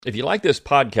If you like this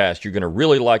podcast, you're going to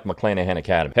really like McClanahan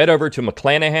Academy. Head over to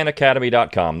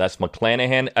McClanahanacademy.com. That's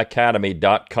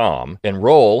McClanahanacademy.com.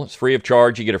 Enroll. It's free of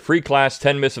charge. You get a free class,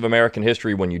 10 Myths of American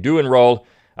History when you do enroll.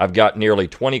 I've got nearly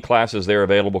 20 classes there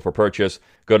available for purchase.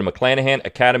 Go to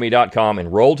McClanahanacademy.com,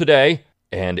 enroll today,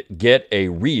 and get a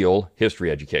real history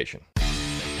education.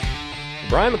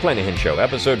 Brion McClanahan Show,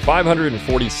 episode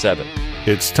 547.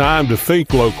 It's time to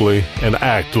think locally and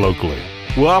act locally.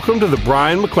 Welcome to the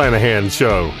Brion McClanahan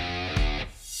Show.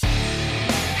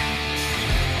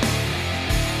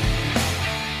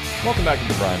 Welcome back to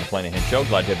the Brion McClanahan Show.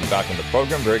 Glad to have you back on the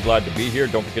program. Very glad to be here.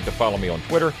 Don't forget to follow me on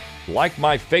Twitter, like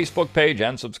my Facebook page,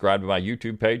 and subscribe to my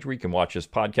YouTube page where you can watch this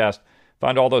podcast.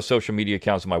 Find all those social media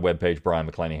accounts on my webpage,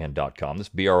 BrionMcClanahan.com. This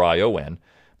is BRION,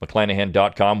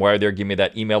 McClanahan.com. While you're there, give me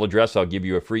that email address. I'll give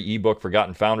you a free ebook,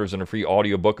 Forgotten Founders, and a free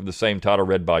audiobook of the same title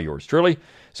read by yours truly.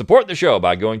 Support the show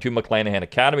by going to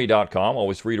McClanahanacademy.com.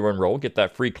 Always free to enroll. Get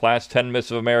that free class, 10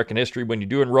 Myths of American History. When you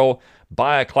do enroll,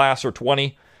 buy a class or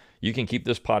 20. You can keep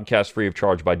this podcast free of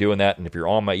charge by doing that. And if you're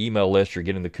on my email list, you're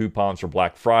getting the coupons for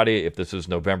Black Friday. If this is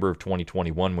November of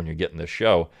 2021 when you're getting this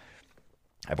show,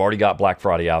 I've already got Black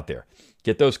Friday out there.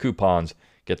 Get those coupons.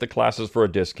 Get the classes for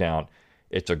a discount.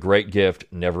 It's a great gift,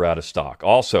 never out of stock.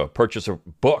 Also, purchase a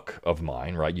book of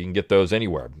mine, right? You can get those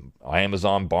anywhere.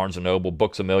 Amazon, Barnes & Noble,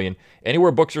 Books A Million.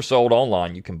 Anywhere books are sold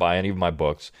online, you can buy any of my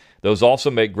books. Those also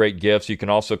make great gifts. You can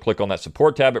also click on that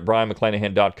support tab at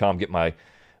BrionMcClanahan.com. Get my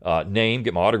name,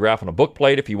 get my autograph on a book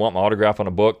plate if you want my autograph on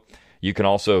a book. You can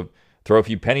also throw a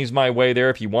few pennies my way there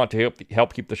if you want to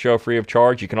help keep the show free of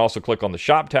charge. You can also click on the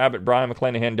shop tab at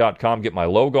BrionMcClanahan.com. Get my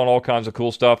logo and all kinds of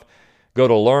cool stuff. Go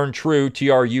to Learn True,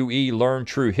 True,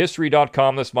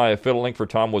 LearnTrueHistory.com. That's my affiliate link for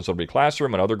Tom Woods Liberty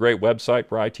Classroom, another great website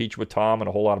where I teach with Tom and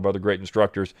a whole lot of other great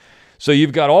instructors. So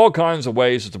you've got all kinds of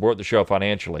ways to support the show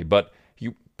financially, but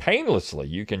you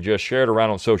can just share it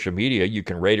around on social media. You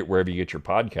can rate it wherever you get your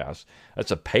podcasts.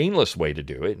 That's a painless way to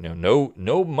do it.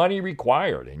 No money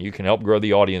required, and you can help grow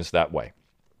the audience that way.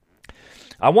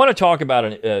 I want to talk about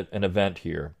an event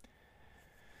here.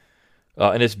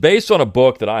 And it's based on a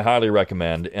book that I highly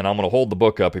recommend, and I'm going to hold the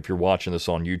book up if you're watching this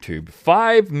on YouTube.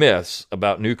 5 Myths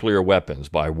About Nuclear Weapons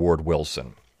by Ward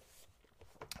Wilson.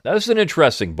 That's an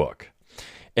interesting book.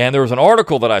 And there was an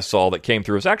article that I saw that came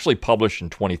through. It was actually published in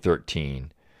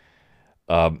 2013.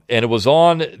 And it was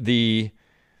on the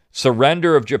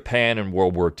surrender of Japan in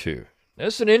World War II.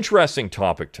 That's an interesting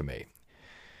topic to me.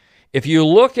 If you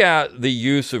look at the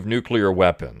use of nuclear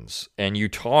weapons and you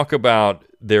talk about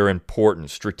their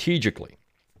importance strategically,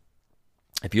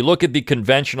 if you look at the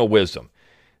conventional wisdom,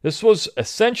 this was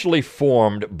essentially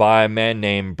formed by a man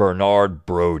named Bernard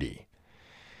Brodie.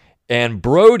 And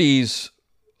Brodie's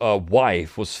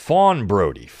wife was Fawn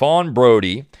Brodie. Fawn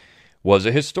Brodie was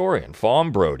a historian.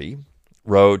 Fawn Brodie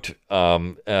wrote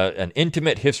an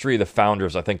intimate history of the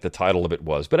founders, I think the title of it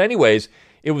was. But anyways,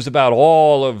 it was about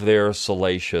all of their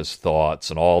salacious thoughts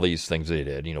and all these things they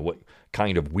did, what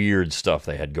kind of weird stuff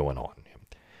they had going on.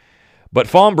 But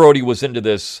Fawn Brodie was into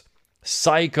this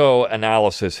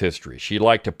psychoanalysis history. She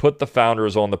liked to put the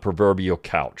founders on the proverbial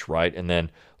couch, right? And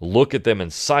then look at them and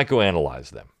psychoanalyze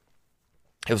them.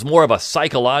 It was more of a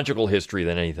psychological history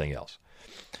than anything else.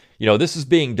 This is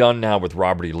being done now with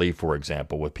Robert E. Lee, for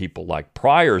example, with people like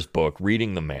Pryor's book,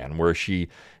 Reading the Man, where she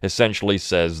essentially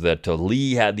says that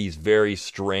Lee had these very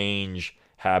strange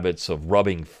habits of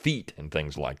rubbing feet and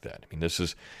things like that. I mean, this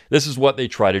is what they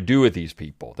try to do with these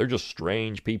people. They're just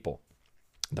strange people.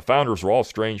 The founders were all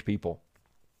strange people.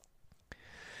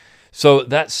 So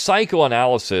that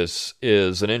psychoanalysis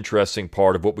is an interesting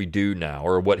part of what we do now,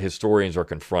 or what historians are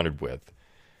confronted with.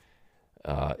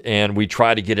 And we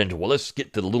try to get into, let's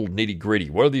get to the little nitty gritty.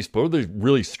 What are these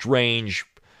really strange,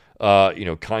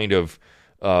 things,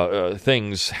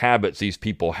 habits these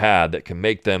people had that can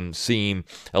make them seem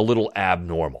a little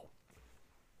abnormal?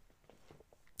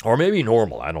 Or maybe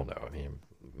normal, I don't know. I mean,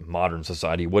 modern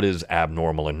society, what is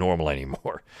abnormal and normal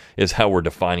anymore is how we're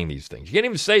defining these things. You can't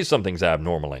even say something's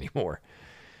abnormal anymore.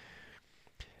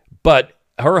 But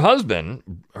her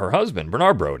husband,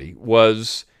 Bernard Brodie,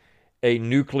 was a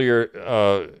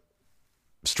nuclear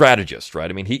strategist, right?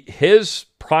 I mean, his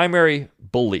primary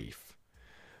belief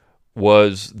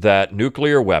was that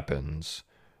nuclear weapons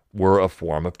were a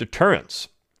form of deterrence.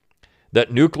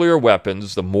 That nuclear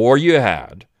weapons, the more you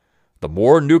had, the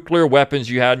more nuclear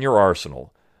weapons you had in your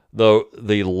arsenal,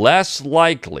 the less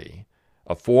likely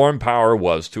a foreign power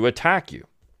was to attack you.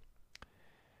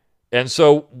 And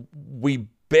so we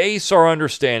base our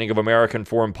understanding of American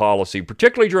foreign policy,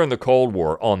 particularly during the Cold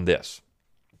War, on this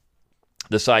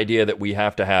idea that we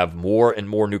have to have more and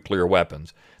more nuclear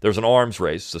weapons. There's an arms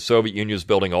race. The Soviet Union is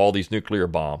building all these nuclear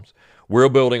bombs. We're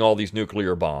building all these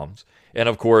nuclear bombs. And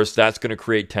of course, that's going to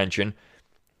create tension.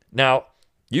 Now,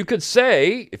 you could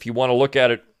say, if you want to look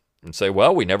at it and say,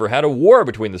 well, we never had a war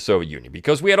between the Soviet Union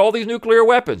because we had all these nuclear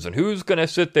weapons. And who's going to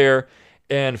sit there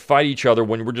and fight each other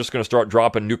when we're just going to start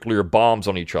dropping nuclear bombs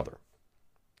on each other?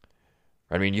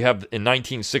 I mean, you have in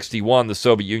 1961, the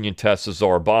Soviet Union tests the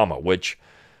Tsar Bomba, which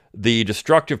the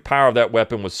destructive power of that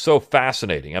weapon was so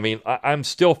fascinating. I mean, I'm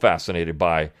still fascinated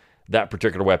by that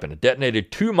particular weapon. It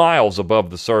detonated 2 miles above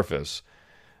the surface.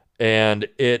 And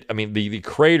the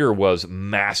crater was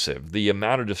massive. The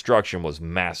amount of destruction was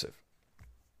massive.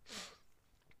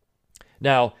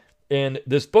 Now, in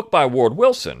this book by Ward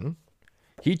Wilson,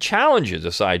 he challenges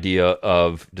this idea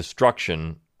of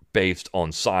destruction based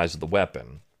on size of the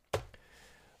weapon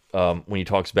when he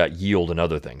talks about yield and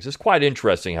other things. It's quite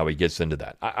interesting how he gets into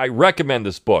that. I recommend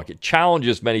this book. It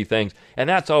challenges many things, and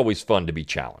that's always fun to be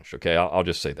challenged, okay? I'll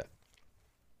just say that.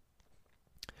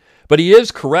 But he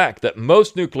is correct that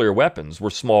most nuclear weapons were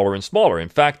smaller and smaller. In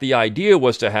fact, the idea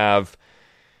was to have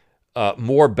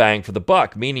more bang for the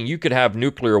buck, meaning you could have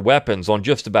nuclear weapons on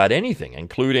just about anything,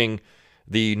 including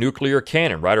the nuclear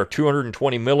cannon, right, or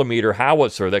 220 millimeter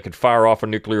howitzer that could fire off a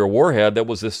nuclear warhead that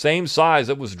was the same size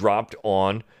that was dropped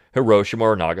on Hiroshima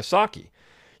or Nagasaki.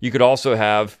 You could also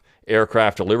have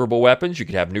aircraft deliverable weapons. You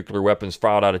could have nuclear weapons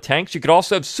fired out of tanks. You could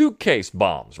also have suitcase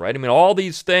bombs, right? I mean, all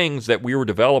these things that we were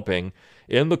developing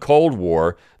in the Cold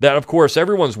War that, of course,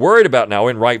 everyone's worried about now,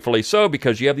 and rightfully so,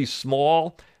 because you have these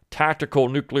small tactical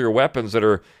nuclear weapons that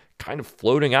are kind of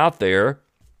floating out there.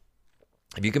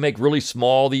 If you can make really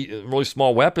small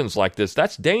weapons like this,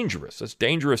 that's dangerous. That's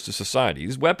dangerous to society.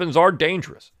 These weapons are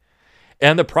dangerous.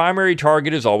 And the primary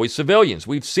target is always civilians.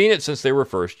 We've seen it since they were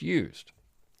first used.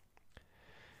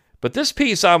 But this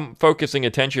piece I'm focusing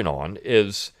attention on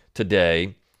is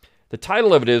today, the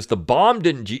title of it is The Bomb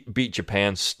Didn't Beat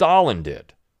Japan, Stalin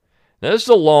Did. Now, this is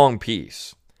a long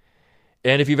piece.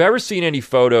 And if you've ever seen any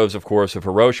photos, of course, of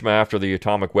Hiroshima after the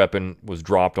atomic weapon was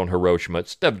dropped on Hiroshima,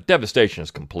 its devastation is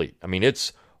complete. I mean,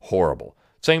 it's horrible.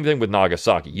 Same thing with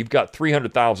Nagasaki. You've got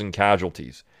 300,000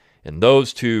 casualties in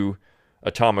those two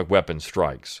atomic weapon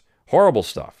strikes. Horrible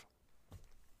stuff.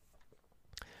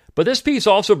 But this piece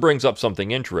also brings up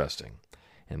something interesting,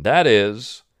 and that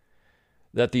is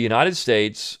that the United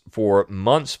States, for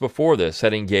months before this,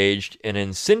 had engaged in an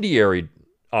incendiary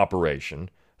operation,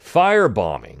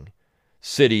 firebombing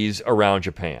cities around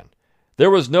Japan. There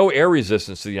was no air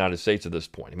resistance to the United States at this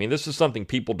point. I mean, this is something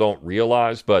people don't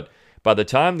realize, but by the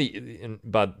time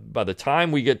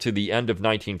we get to the end of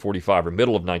 1945 or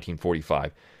middle of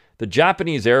 1945, the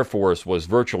Japanese Air Force was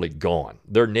virtually gone.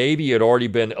 Their Navy had already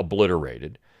been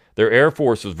obliterated. Their Air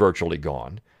Force was virtually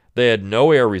gone. They had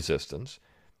no air resistance.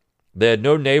 They had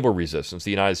no naval resistance.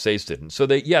 The United States didn't. So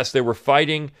they were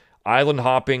fighting, island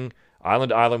hopping, island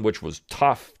to island, which was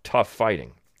tough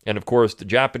fighting. And of course, the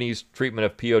Japanese treatment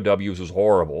of POWs was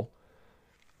horrible.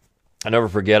 I never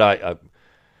forget, I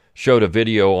showed a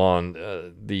video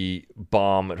on the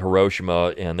bomb at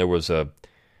Hiroshima, and there was a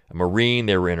Marine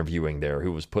they were interviewing there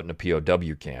who was put in a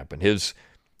POW camp. And his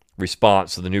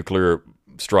response to the nuclear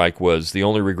strike was, the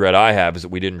only regret I have is that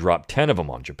we didn't drop 10 of them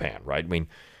on Japan, right? I mean,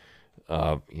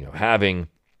 having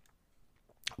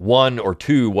 1 or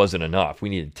 2 wasn't enough. We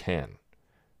needed 10.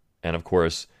 And of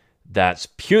course, that's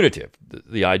punitive.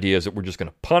 The idea is that we're just going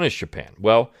to punish Japan.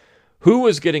 Well, who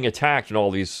was getting attacked in all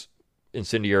these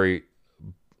incendiary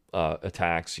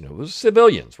attacks? It was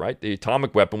civilians, right? The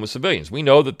atomic weapon was civilians. We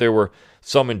know that there were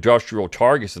some industrial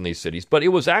targets in these cities, but it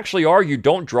was actually argued,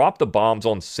 don't drop the bombs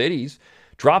on cities.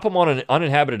 Drop them on an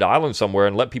uninhabited island somewhere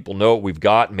and let people know what we've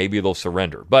got. Maybe they'll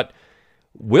surrender. But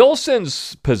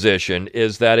Wilson's position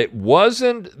is that it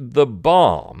wasn't the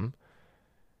bomb.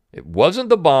 It wasn't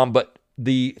the bomb, but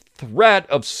the threat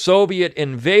of Soviet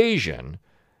invasion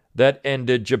that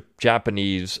ended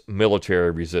Japanese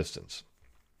military resistance.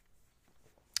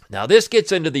 Now, this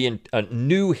gets into a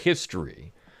new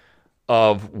history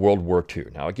of World War II.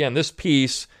 Now, again, this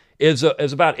piece is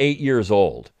about 8 years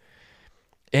old.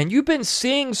 And you've been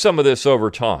seeing some of this over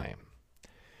time.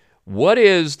 What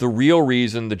is the real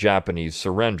reason the Japanese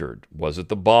surrendered? Was it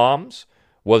the bombs?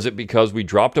 Was it because we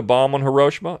dropped a bomb on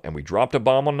Hiroshima and we dropped a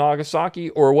bomb on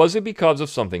Nagasaki? Or was it because of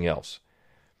something else?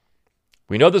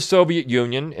 We know the Soviet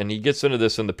Union, and he gets into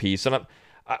this in the piece, and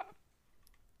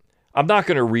I'm not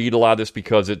going to read a lot of this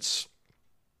because it's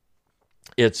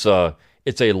a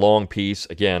long piece,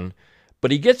 again.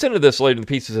 But he gets into this later in the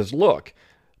piece and says, look,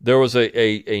 there was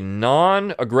a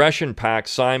non-aggression pact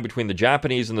signed between the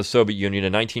Japanese and the Soviet Union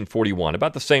in 1941,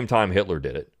 about the same time Hitler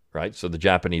did it, right? So the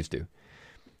Japanese do.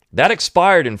 That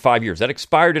expired in 5 years. That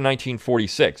expired in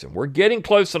 1946, and we're getting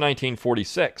close to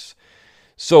 1946.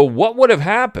 So what would have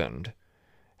happened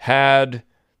had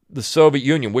the Soviet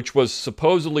Union, which was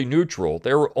supposedly neutral,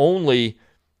 there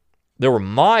were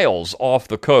miles off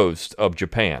the coast of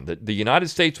Japan. The United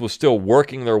States was still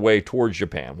working their way towards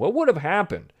Japan. What would have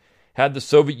happened had the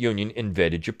Soviet Union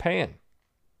invaded Japan?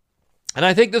 And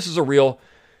I think this is a real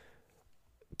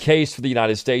case for the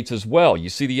United States as well. You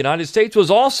see, the United States was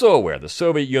also aware the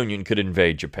Soviet Union could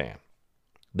invade Japan.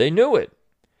 They knew it,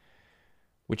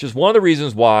 which is one of the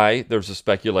reasons why there's a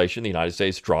speculation the United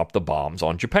States dropped the bombs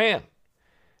on Japan.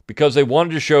 Because they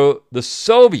wanted to show the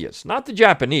Soviets, not the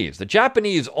Japanese. The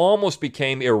Japanese almost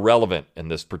became irrelevant in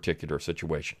this particular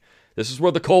situation. This is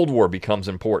where the Cold War becomes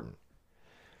important.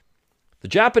 The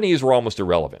Japanese were almost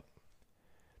irrelevant.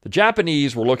 The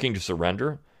Japanese were looking to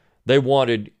surrender. They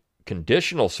wanted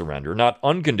conditional surrender, not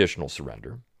unconditional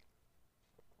surrender.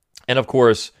 And of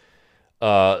course,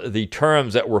 the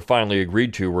terms that were finally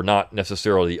agreed to were not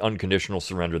necessarily the unconditional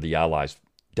surrender the Allies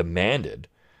demanded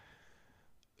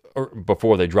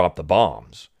before they dropped the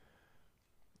bombs.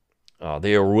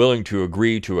 They were willing to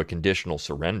agree to a conditional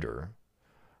surrender,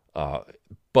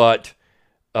 but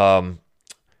not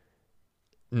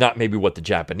maybe what the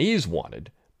Japanese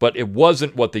wanted, but it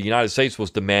wasn't what the United States was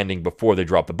demanding before they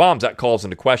dropped the bombs. That calls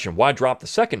into question, why drop the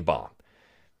second bomb?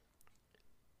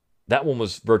 That one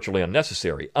was virtually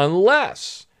unnecessary,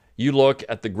 unless you look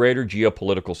at the greater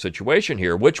geopolitical situation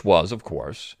here, which was, of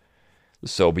course, the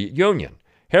Soviet Union.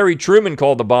 Harry Truman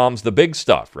called the bombs the big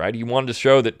stuff, right? He wanted to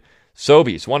show that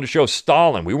Soviets, wanted to show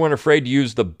Stalin, we weren't afraid to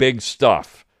use the big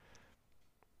stuff.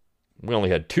 We only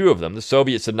had 2 of them. The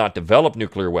Soviets had not developed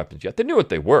nuclear weapons yet. They knew what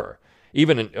they were.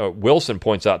 Even Wilson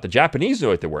points out the Japanese knew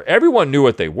what they were. Everyone knew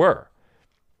what they were.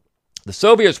 The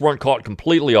Soviets weren't caught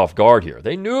completely off guard here.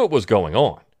 They knew it was going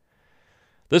on.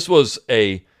 This was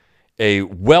a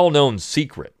well-known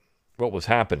secret, what was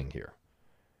happening here.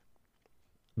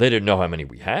 They didn't know how many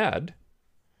we had.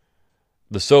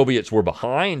 The Soviets were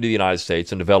behind the United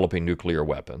States in developing nuclear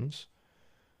weapons,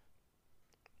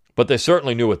 but they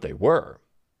certainly knew what they were.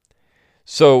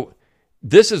 So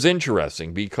this is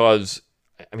interesting because,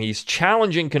 he's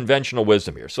challenging conventional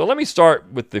wisdom here. So let me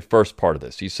start with the first part of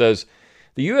this. He says,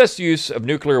 the U.S. use of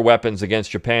nuclear weapons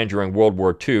against Japan during World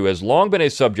War II has long been a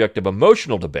subject of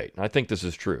emotional debate, and I think this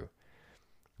is true.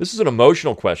 This is an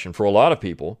emotional question for a lot of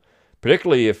people,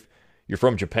 particularly if you're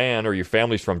from Japan or your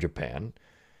family's from Japan.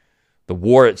 The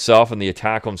war itself and the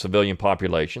attack on civilian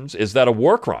populations, is that a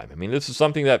war crime? This is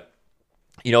something that,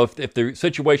 if the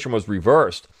situation was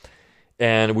reversed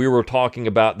and we were talking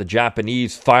about the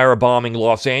Japanese firebombing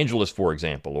Los Angeles, for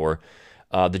example, or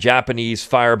the Japanese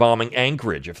firebombing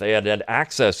Anchorage, if they had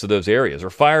access to those areas, or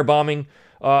firebombing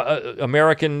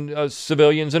American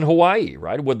civilians in Hawaii,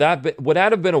 right? Would that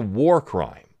have been a war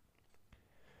crime?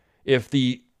 If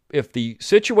the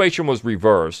situation was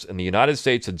reversed and the United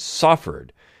States had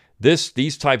suffered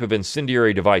these type of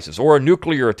incendiary devices or a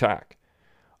nuclear attack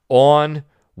on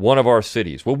one of our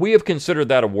cities, would we have considered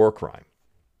that a war crime?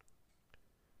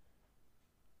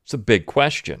 It's a big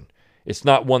question. It's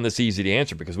not one that's easy to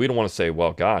answer because we don't want to say,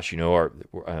 well, gosh, our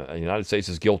United States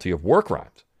is guilty of war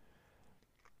crimes.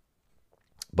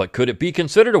 But could it be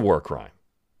considered a war crime?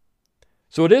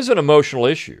 So it is an emotional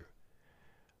issue.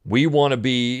 We want to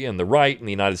be in the right in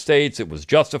the United States. It was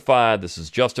justified. This is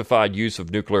justified use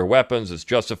of nuclear weapons. It's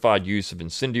justified use of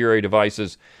incendiary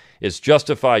devices. It's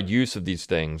justified use of these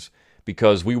things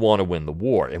because we want to win the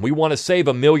war. And we want to save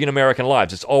 1 million American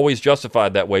lives. It's always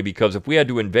justified that way because if we had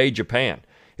to invade Japan,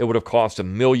 it would have cost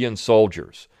 1 million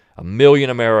soldiers, 1 million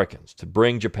Americans to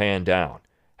bring Japan down.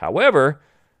 However,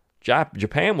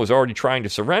 Japan was already trying to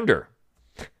surrender.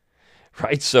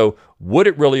 Right? So would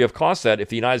it really have cost that if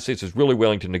the United States was really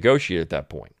willing to negotiate at that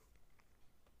point?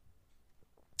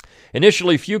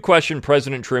 Initially, few questioned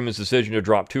President Truman's decision to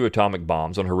drop 2 atomic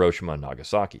bombs on Hiroshima and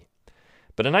Nagasaki.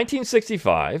 But in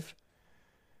 1965,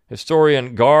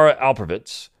 historian Gar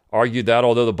Alperovitz argued that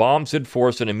although the bombs had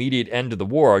forced an immediate end to the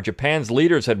war, Japan's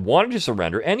leaders had wanted to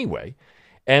surrender anyway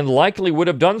and likely would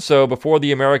have done so before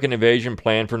the American invasion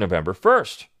planned for November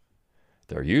 1st.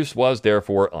 Their use was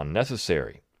therefore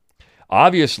unnecessary.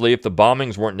 Obviously, if the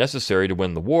bombings weren't necessary to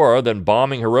win the war, then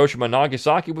bombing Hiroshima and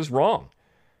Nagasaki was wrong.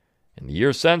 In the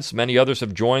years since, many others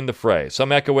have joined the fray, some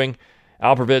echoing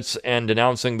Alperovitz and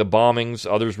denouncing the bombings,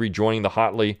 others rejoining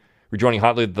hotly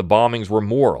that the bombings were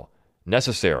moral,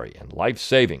 necessary, and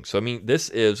life-saving. So, this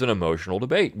is an emotional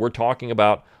debate. We're talking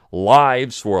about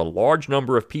lives for a large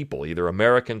number of people, either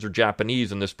Americans or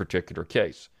Japanese in this particular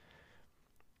case.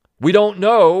 We don't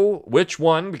know which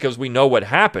one because we know what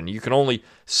happened. You can only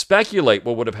speculate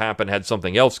what would have happened had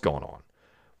something else gone on.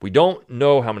 We don't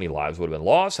know how many lives would have been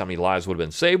lost, how many lives would have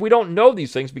been saved. We don't know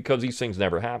these things because these things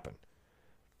never happen.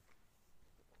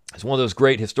 It's one of those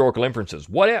great historical inferences.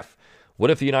 What if? What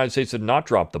if the United States had not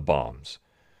dropped the bombs?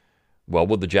 Well,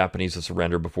 would the Japanese have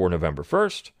surrendered before November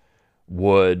 1st?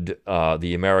 Would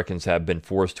the Americans have been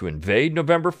forced to invade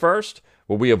November 1st?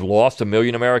 Would we have lost 1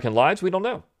 million American lives? We don't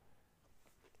know.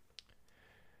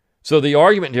 So the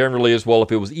argument generally is, well,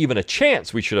 if it was even a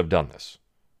chance, we should have done this.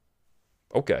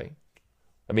 Okay.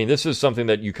 I mean, this is something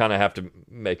that you kind of have to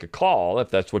make a call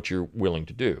if that's what you're willing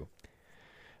to do.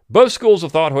 Both schools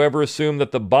of thought, however, assume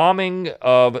that the bombing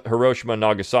of Hiroshima and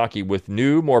Nagasaki with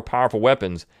new, more powerful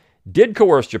weapons did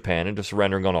coerce Japan into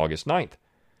surrendering on August 9th.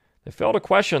 They fail to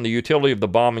question the utility of the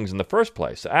bombings in the first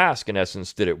place. Ask, in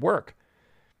essence, did it work?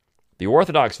 The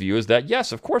orthodox view is that,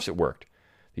 yes, of course it worked.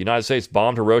 The United States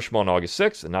bombed Hiroshima on August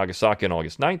 6th and Nagasaki on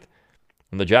August 9th,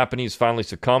 and the Japanese finally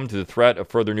succumbed to the threat of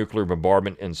further nuclear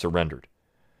bombardment and surrendered.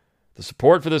 The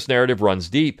support for this narrative runs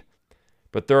deep,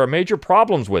 but there are major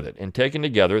problems with it, and taken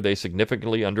together, they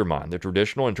significantly undermine the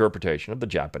traditional interpretation of the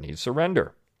Japanese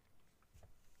surrender.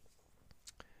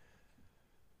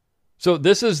 So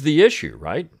this is the issue,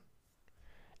 right?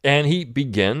 And he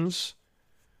begins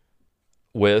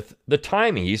with the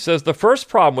timing. He says the first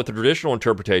problem with the traditional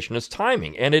interpretation is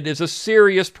timing, and it is a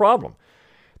serious problem.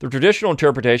 The traditional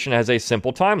interpretation has a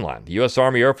simple timeline. The U.S.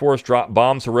 Army Air Force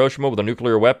bombs Hiroshima with a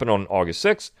nuclear weapon on August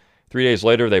 6th. 3 days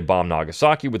later, they bombed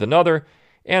Nagasaki with another,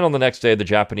 and on the next day, the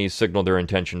Japanese signaled their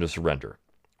intention to surrender.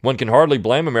 One can hardly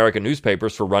blame American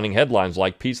newspapers for running headlines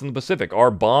like Peace in the Pacific. Our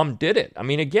bomb did it. I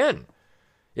mean, again,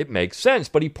 it makes sense,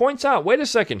 but he points out, wait a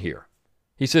second here.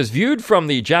 He says, viewed from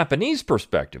the Japanese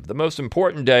perspective, the most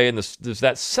important day in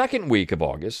that second week of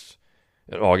August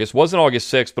wasn't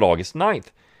August 6th, but August 9th.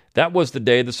 That was the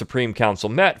day the Supreme Council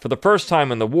met for the first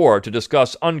time in the war to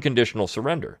discuss unconditional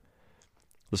surrender.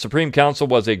 The Supreme Council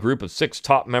was a group of 6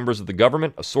 top members of the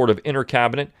government, a sort of inner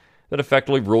cabinet that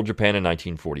effectively ruled Japan in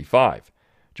 1945.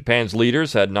 Japan's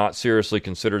leaders had not seriously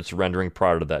considered surrendering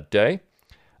prior to that day.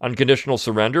 Unconditional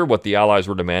surrender, what the Allies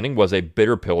were demanding, was a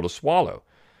bitter pill to swallow.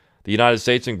 The United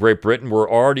States and Great Britain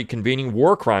were already convening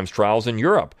war crimes trials in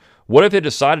Europe. What if they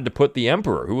decided to put the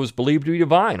emperor, who was believed to be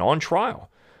divine, on trial?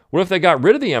 What if they got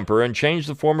rid of the emperor and changed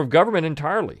the form of government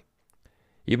entirely?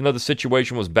 Even though the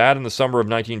situation was bad in the summer of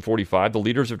 1945, the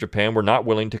leaders of Japan were not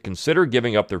willing to consider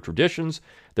giving up their traditions,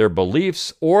 their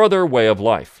beliefs, or their way of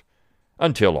life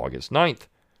until August 9th.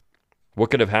 What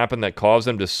could have happened that caused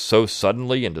them to so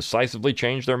suddenly and decisively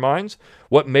change their minds?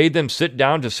 What made them sit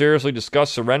down to seriously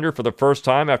discuss surrender for the first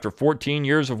time after 14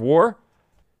 years of war?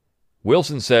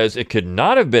 Wilson says it could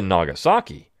not have been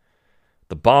Nagasaki.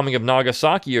 The bombing of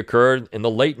Nagasaki occurred in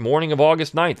the late morning of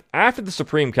August 9th, after the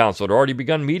Supreme Council had already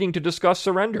begun meeting to discuss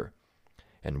surrender.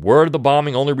 And word of the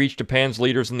bombing only reached Japan's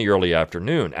leaders in the early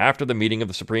afternoon, after the meeting of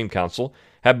the Supreme Council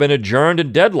had been adjourned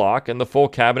in deadlock and the full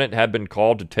cabinet had been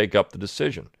called to take up the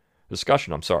discussion.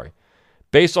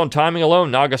 Based on timing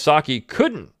alone, Nagasaki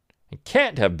couldn't and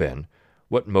can't have been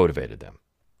what motivated them.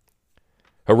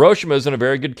 Hiroshima isn't a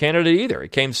very good candidate either.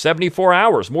 It came 74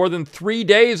 hours, more than 3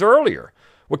 days earlier.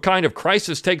 What kind of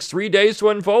crisis takes 3 days to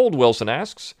unfold, Wilson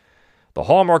asks. The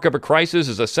hallmark of a crisis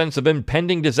is a sense of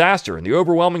impending disaster and the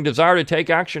overwhelming desire to take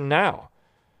action now.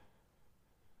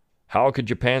 How could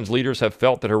Japan's leaders have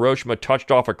felt that Hiroshima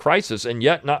touched off a crisis and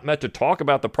yet not met to talk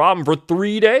about the problem for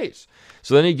 3 days?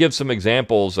 So then he gives some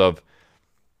examples of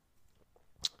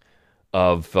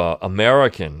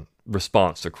American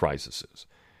response to crises,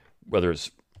 whether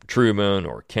it's Truman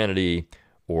or Kennedy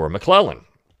or McClellan.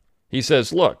 He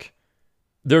says, look,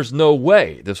 there's no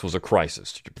way this was a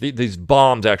crisis. These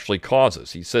bombs actually cause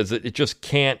us. He says that it just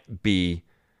can't be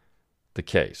the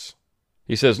case.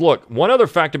 He says, look, one other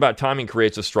fact about timing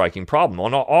creates a striking problem.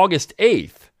 On August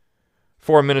 8th,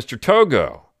 Foreign Minister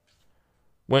Togo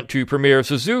went to Premier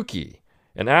Suzuki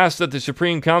and asked that the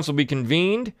Supreme Council be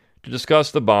convened to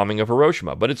discuss the bombing of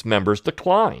Hiroshima, but its members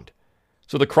declined.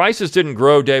 So the crisis didn't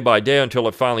grow day by day until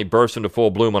it finally burst into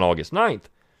full bloom on August 9th.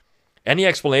 Any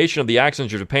explanation of the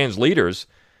actions of Japan's leaders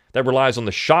that relies on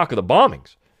the shock of the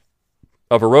bombings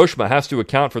of Hiroshima has to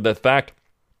account for the fact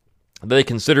that they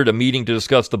considered a meeting to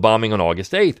discuss the bombing on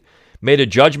August 8th, made a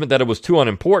judgment that it was too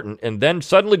unimportant, and then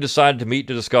suddenly decided to meet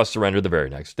to discuss surrender the very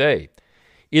next day.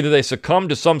 Either they succumbed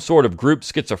to some sort of group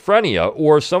schizophrenia,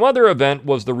 or some other event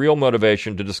was the real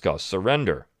motivation to discuss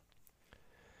surrender.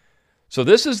 So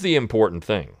this is the important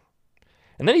thing.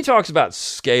 And then he talks about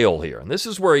scale here, and this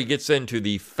is where he gets into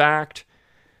the fact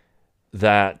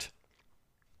that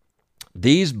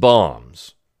these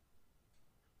bombs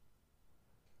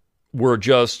were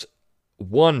just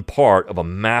one part of a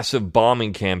massive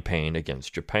bombing campaign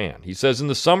against Japan. He says in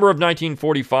the summer of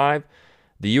 1945,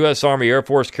 the U.S. Army Air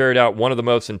Force carried out one of the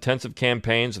most intensive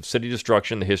campaigns of city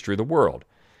destruction in the history of the world.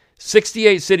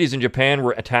 68 cities in Japan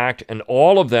were attacked, and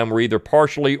all of them were either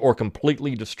partially or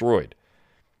completely destroyed.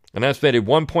 An estimated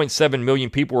 1.7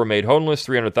 million people were made homeless,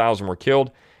 300,000 were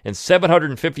killed, and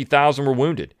 750,000 were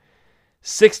wounded.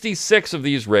 66 of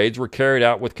these raids were carried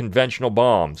out with conventional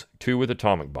bombs, 2 with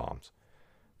atomic bombs.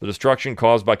 The destruction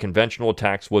caused by conventional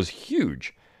attacks was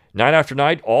huge. Night after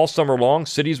night, all summer long,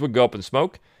 cities would go up in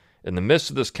smoke. In the midst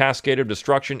of this cascade of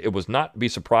destruction, it would not be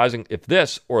surprising if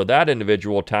this or that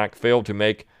individual attack failed to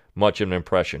make much of an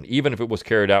impression, even if it was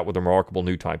carried out with a remarkable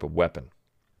new type of weapon.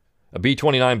 A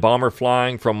B-29 bomber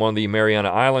flying from one of the Mariana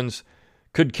Islands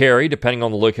could carry, depending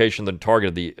on the location of the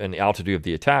target and the altitude of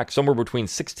the attack, somewhere between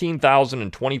 16,000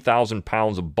 and 20,000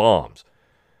 pounds of bombs.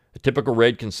 A typical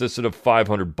raid consisted of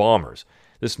 500 bombers.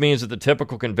 This means that the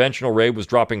typical conventional raid was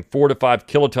dropping 4 to 5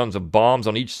 kilotons of bombs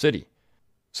on each city.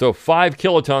 So 5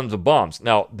 kilotons of bombs.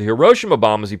 Now, the Hiroshima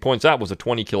bomb, as he points out, was a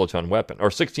 20 kiloton weapon,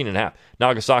 or 16 and a half.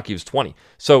 Nagasaki was 20.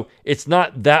 So it's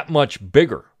not that much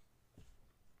bigger.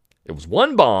 It was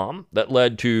one bomb that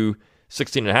led to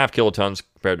 16 and a half kilotons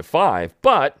compared to 5,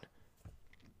 but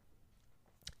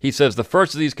he says the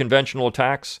first of these conventional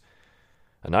attacks,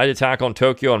 a night attack on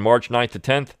Tokyo on March 9th to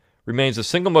 10th, remains the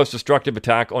single most destructive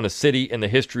attack on a city in the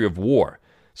history of war.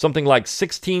 Something like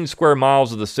 16 square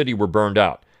miles of the city were burned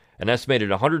out. An estimated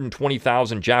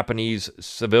 120,000 Japanese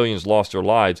civilians lost their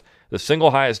lives, the single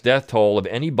highest death toll of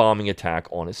any bombing attack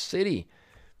on a city.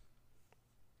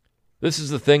 This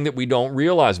is the thing that we don't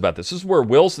realize about this. This is where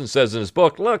Wilson says in his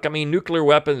book, look, I mean, nuclear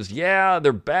weapons, yeah,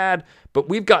 they're bad, but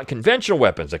we've got conventional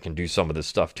weapons that can do some of this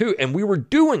stuff too, and we were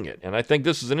doing it. And I think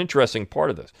this is an interesting part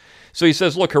of this. So he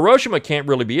says, look, Hiroshima can't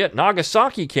really be it.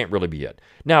 Nagasaki can't really be it.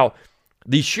 Now,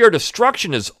 the sheer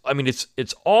destruction is, I mean,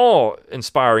 it's all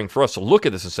inspiring for us to look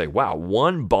at this and say, wow,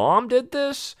 one bomb did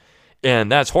this?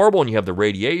 And that's horrible, and you have the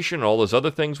radiation and all those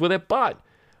other things with it, but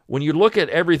when you look at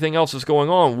everything else that's going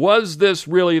on, was this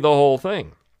really the whole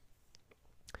thing?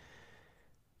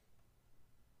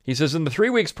 He says, in the 3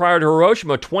 weeks prior to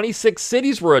Hiroshima, 26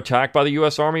 cities were attacked by the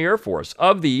U.S. Army Air Force.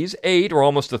 Of these, 8, or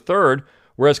almost a third,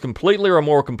 were as completely or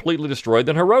more completely destroyed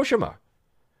than Hiroshima.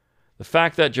 The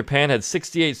fact that Japan had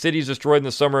 68 cities destroyed in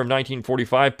the summer of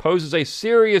 1945 poses a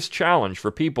serious challenge for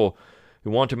people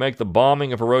who want to make the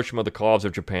bombing of Hiroshima the cause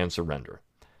of Japan's surrender.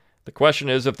 The question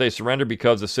is, if they surrendered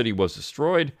because the city was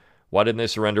destroyed, why didn't they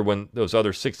surrender when those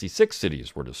other 66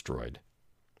 cities were destroyed?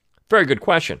 Very good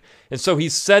question. And so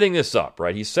he's setting this up,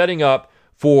 right? He's setting up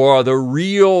for the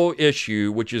real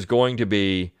issue, which is going to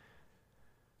be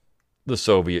the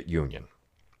Soviet Union.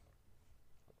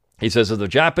 He says that the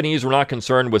Japanese were not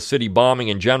concerned with city bombing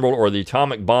in general or the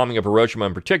atomic bombing of Hiroshima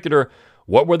in particular.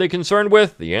 What were they concerned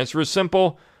with? The answer is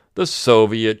simple: the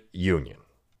Soviet Union.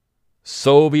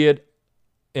 Soviet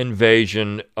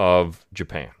invasion of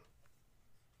Japan.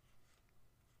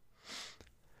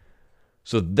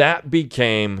 So that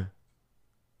became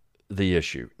the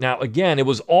issue. Now, again, it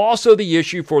was also the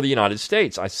issue for the United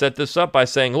States. I set this up by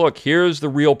saying, look, here's the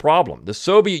real problem. The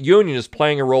Soviet Union is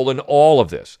playing a role in all of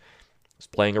this. It's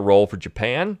playing a role for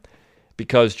Japan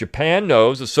because Japan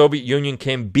knows the Soviet Union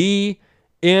can be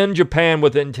in Japan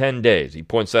within 10 days. He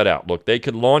points that out. Look, they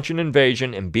could launch an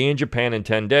invasion and be in Japan in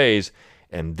 10 days,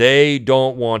 and they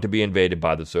don't want to be invaded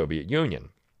by the Soviet Union.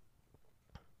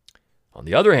 On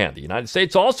the other hand, the United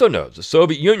States also knows the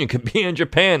Soviet Union could be in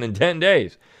Japan in 10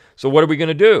 days. So what are we going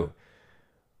to do?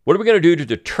 What are we going to do to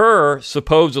deter,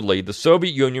 supposedly, the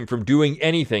Soviet Union from doing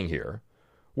anything here?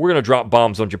 We're going to drop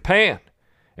bombs on Japan.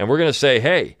 And we're going to say,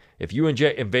 hey, if you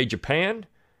invade Japan,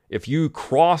 if you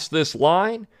cross this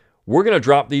line, we're going to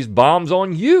drop these bombs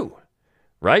on you,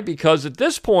 right? Because at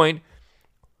this point,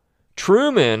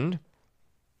 Truman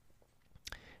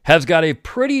has got a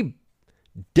pretty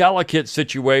delicate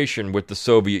situation with the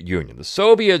Soviet Union. The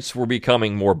Soviets were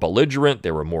becoming more belligerent.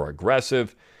 They were more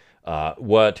aggressive.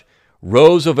 What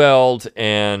Roosevelt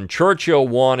and Churchill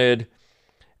wanted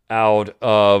out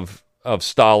of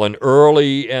Stalin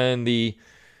early in the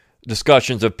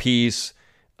discussions of peace,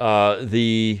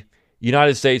 the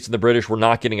United States and the British were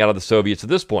not getting out of the Soviets at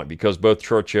this point because both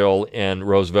Churchill and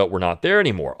Roosevelt were not there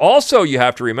anymore. Also, you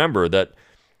have to remember that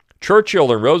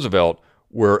Churchill and Roosevelt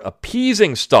were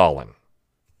appeasing Stalin.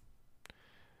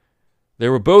 They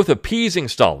were both appeasing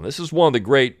Stalin. This is one of the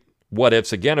great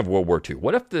what-ifs, again, of World War II.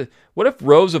 What if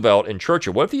Roosevelt and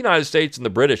Churchill, what if the United States and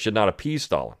the British did not appease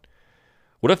Stalin?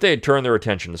 What if they had turned their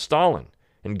attention to Stalin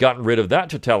and gotten rid of that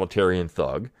totalitarian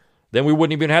thug? Then we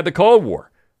wouldn't even have the Cold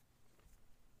War.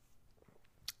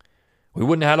 We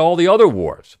wouldn't have had all the other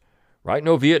wars, right?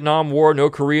 No Vietnam War, no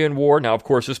Korean War. Now, of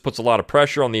course, this puts a lot of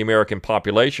pressure on the American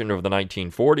population over the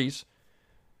 1940s.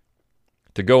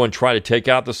 To go and try to take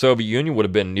out the Soviet Union would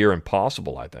have been near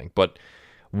impossible, I think. But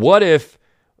What if,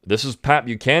 this is Pat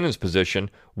Buchanan's position,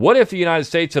 what if the United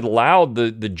States had allowed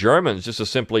the Germans just to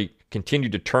simply continue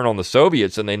to turn on the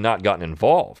Soviets and they'd not gotten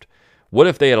involved? What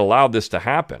if they had allowed this to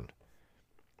happen?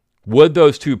 Would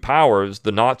those two powers,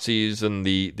 the Nazis and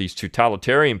these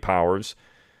totalitarian powers,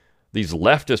 these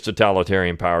leftist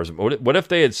totalitarian powers, what if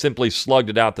they had simply slugged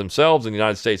it out themselves and the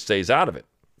United States stays out of it?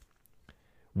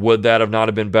 Would that have not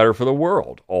have been better for the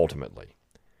world, ultimately,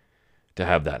 to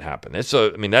have that happen? That's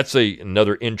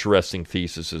another interesting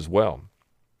thesis as well.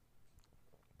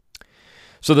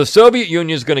 So the Soviet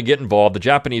Union is going to get involved. The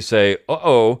Japanese say,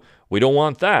 we don't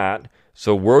want that,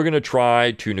 so we're going to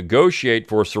try to negotiate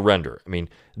for surrender. I mean,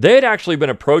 they had actually been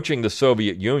approaching the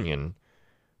Soviet Union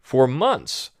for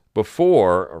months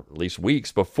before, or at least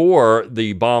weeks before,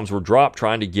 the bombs were dropped,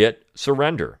 trying to get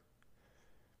surrender.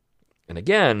 And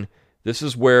again, this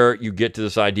is where you get to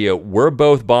this idea, were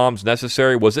both bombs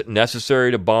necessary? Was it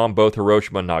necessary to bomb both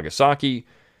Hiroshima and Nagasaki?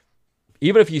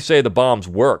 Even if you say the bombs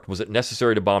worked, was it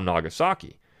necessary to bomb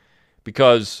Nagasaki?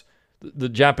 Because the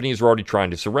Japanese were already trying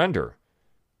to surrender.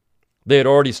 They had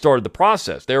already started the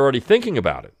process. They were already thinking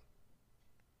about it.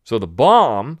 So the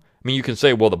bomb, you can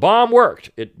say, well, the bomb worked.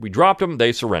 We dropped them,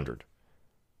 they surrendered.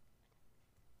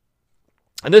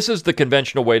 And this is the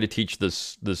conventional way to teach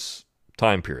this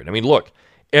time period. Look,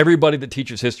 everybody that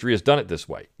teaches history has done it this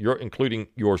way, including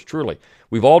yours truly.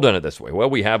 We've all done it this way. Well,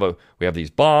 we have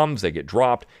these bombs, they get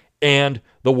dropped, and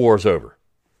the war's over.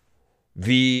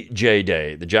 VJ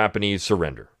Day, the Japanese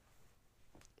surrender.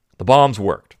 The bombs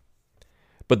worked.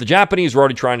 But the Japanese were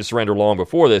already trying to surrender long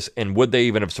before this, and would they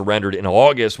even have surrendered in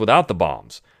August without the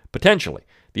bombs? Potentially.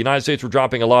 The United States were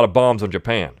dropping a lot of bombs on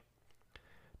Japan.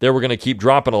 They were going to keep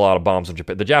dropping a lot of bombs on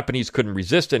Japan. The Japanese couldn't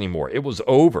resist anymore. It was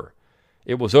over.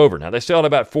 It was over. Now, they still had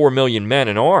about 4 million men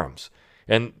in arms,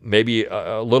 and maybe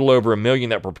a little over 1 million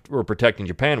that were protecting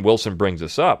Japan. Wilson brings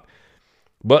this up.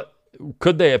 But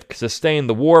could they have sustained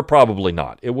the war? Probably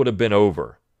not. It would have been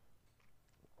over.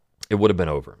 It would have been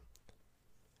over.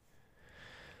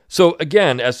 So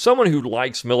again, as someone who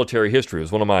likes military history, it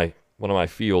was one of my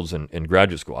fields in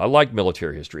graduate school. I like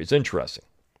military history. It's interesting.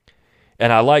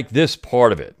 And I like this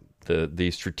part of it,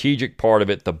 the strategic part of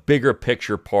it, the bigger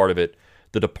picture part of it,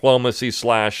 the diplomacy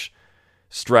 /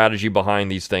 strategy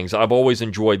behind these things. I've always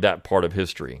enjoyed that part of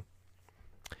history.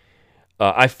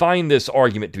 I find this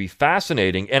argument to be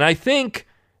fascinating, and I think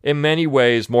in many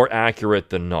ways more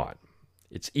accurate than not.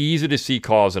 It's easy to see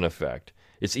cause and effect.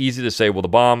 It's easy to say, well, the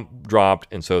bomb dropped,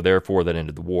 and so therefore that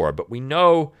ended the war. But we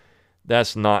know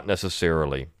that's not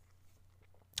necessarily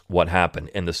what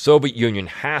happened. And the Soviet Union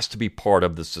has to be part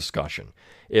of this discussion.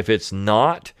 If it's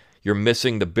not, you're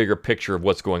missing the bigger picture of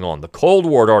what's going on. The Cold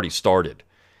War had already started.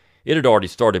 It had already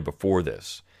started before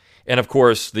this. And of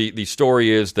course, the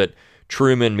story is that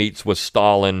Truman meets with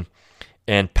Stalin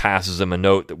and passes him a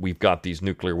note that we've got these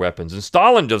nuclear weapons. And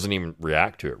Stalin doesn't even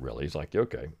react to it, really. He's like,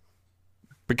 okay.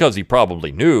 Because he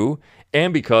probably knew,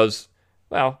 and because,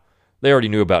 well, they already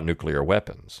knew about nuclear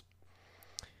weapons.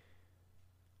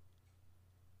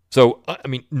 So,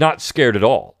 not scared at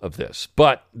all of this.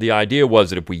 But the idea was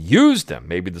that if we use them,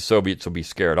 maybe the Soviets will be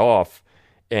scared off,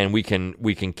 and we can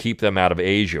keep them out of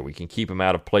Asia. We can keep them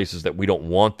out of places that we don't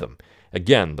want them.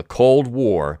 Again, the Cold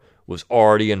War was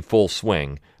already in full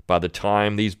swing by the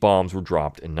time these bombs were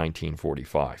dropped in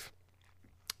 1945.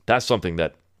 That's something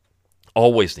that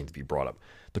always needs to be brought up.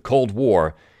 The Cold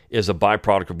War is a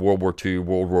byproduct of World War II,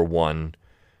 World War I,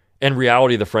 and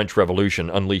reality, the French Revolution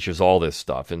unleashes all this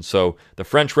stuff. And so the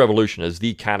French Revolution is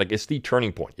it's the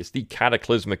turning point. It's the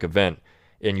cataclysmic event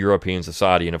in European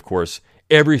society. And of course,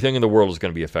 everything in the world is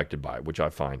going to be affected by it, which I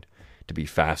find to be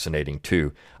fascinating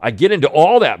too. I get into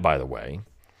all that, by the way,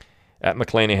 at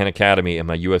McClanahan Academy in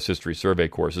my U.S. History Survey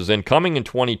courses. And coming in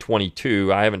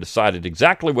 2022, I haven't decided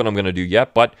exactly what I'm going to do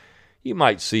yet, but you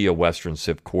might see a Western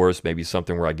Civ course, maybe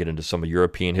something where I get into some of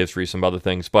European history, some other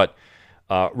things. But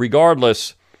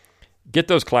regardless, get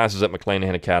those classes at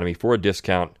McClanahan Academy for a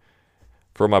discount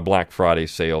for my Black Friday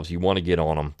sales. You want to get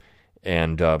on them.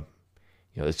 And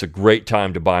it's a great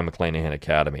time to buy McClanahan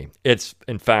Academy. It's,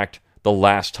 in fact, the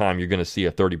last time you're going to see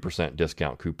a 30%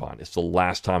 discount coupon. It's the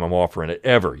last time I'm offering it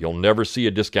ever. You'll never see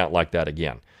a discount like that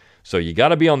again. So you got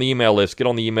to be on the email list. Get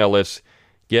on the email list.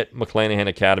 Get McClanahan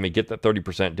Academy, get that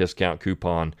 30% discount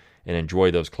coupon, and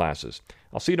enjoy those classes.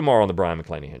 I'll see you tomorrow on the Brian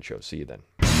McClanahan Show. See you then.